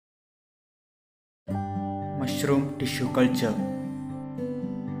Mushroom tissue culture.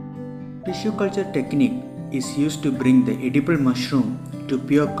 Tissue culture technique is used to bring the edible mushroom to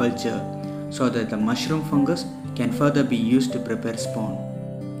pure culture so that the mushroom fungus can further be used to prepare spawn.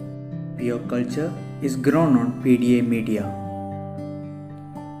 Pure culture is grown on PDA media.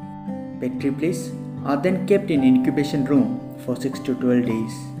 Petri plates are then kept in incubation room for 6 to 12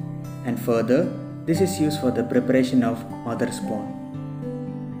 days, and further this is used for the preparation of mother spawn.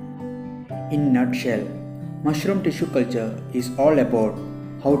 In nutshell, mushroom tissue culture is all about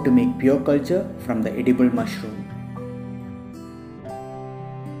how to make pure culture from the edible mushroom.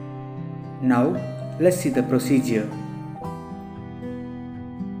 Now let's see the procedure.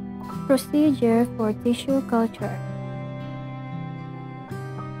 Procedure for tissue culture.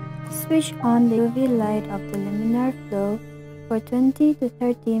 Switch on the UV light of the laminar flow for 20 to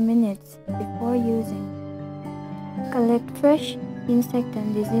 30 minutes before using. Collect fresh, insect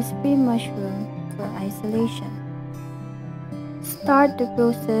and disease-free mushroom for isolation. Start the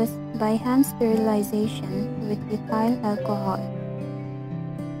process by hand sterilization with ethyl alcohol.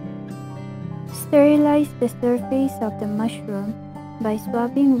 Sterilize the surface of the mushroom by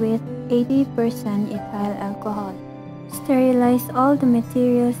swabbing with 80% ethyl alcohol. Sterilize all the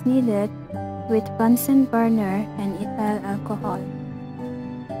materials needed with Bunsen burner and ethyl alcohol.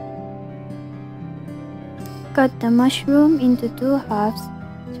 Cut the mushroom into 2 halves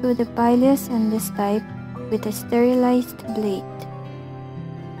through the pilus and the stipe with a sterilized blade.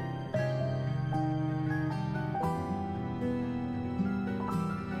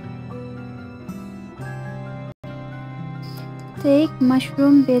 Take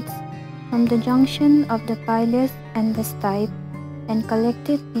mushroom bits from the junction of the pilus and the stipe and collect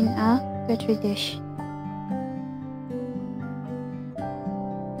it in a petri dish.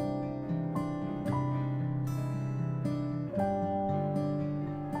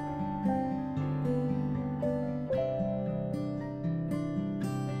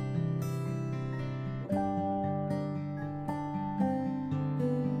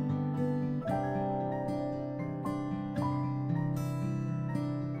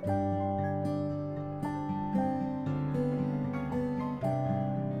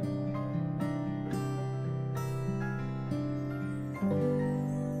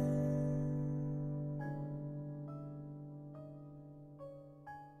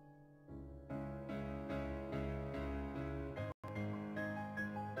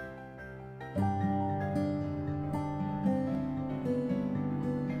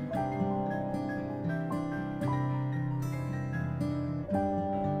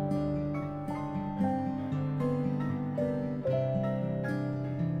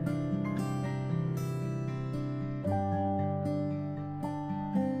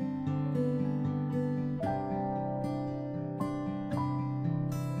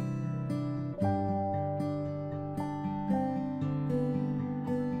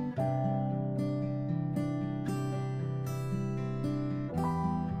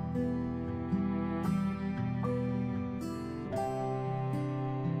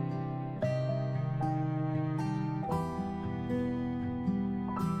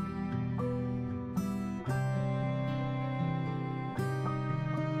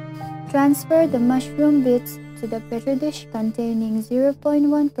 Transfer the mushroom bits to the petri dish containing 0.1%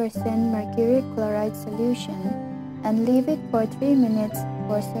 mercury chloride solution and leave it for 3 minutes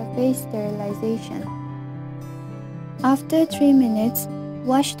for surface sterilization. After 3 minutes,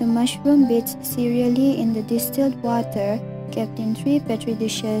 wash the mushroom bits serially in the distilled water kept in 3 petri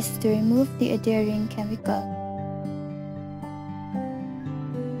dishes to remove the adhering chemical.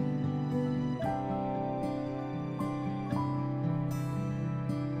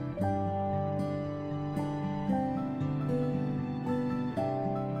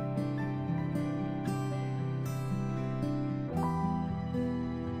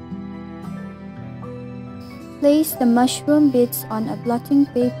 Place the mushroom bits on a blotting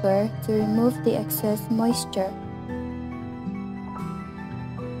paper to remove the excess moisture.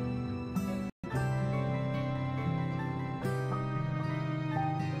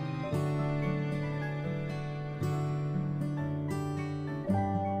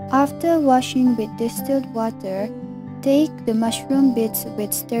 After washing with distilled water, take the mushroom bits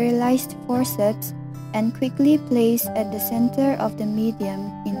with sterilized forceps and quickly place at the center of the medium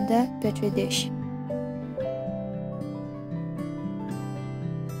in the petri dish.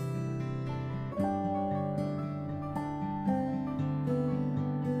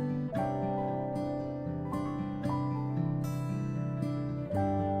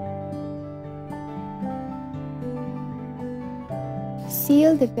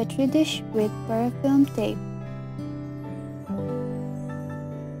 Seal the petri dish with parafilm tape.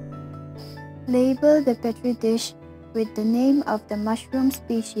 Label the petri dish with the name of the mushroom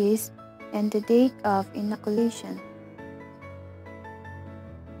species and the date of inoculation.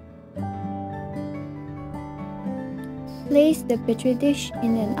 Place the petri dish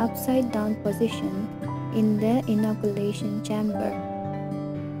in an upside-down position in the inoculation chamber.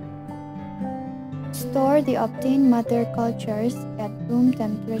 Store the obtained mother cultures at room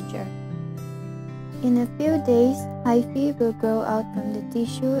temperature. In a few days, hyphae will grow out from the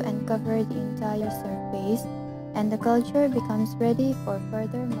tissue and cover the entire surface, and the culture becomes ready for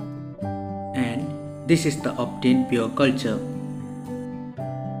further multiplication. And this is the obtained pure culture.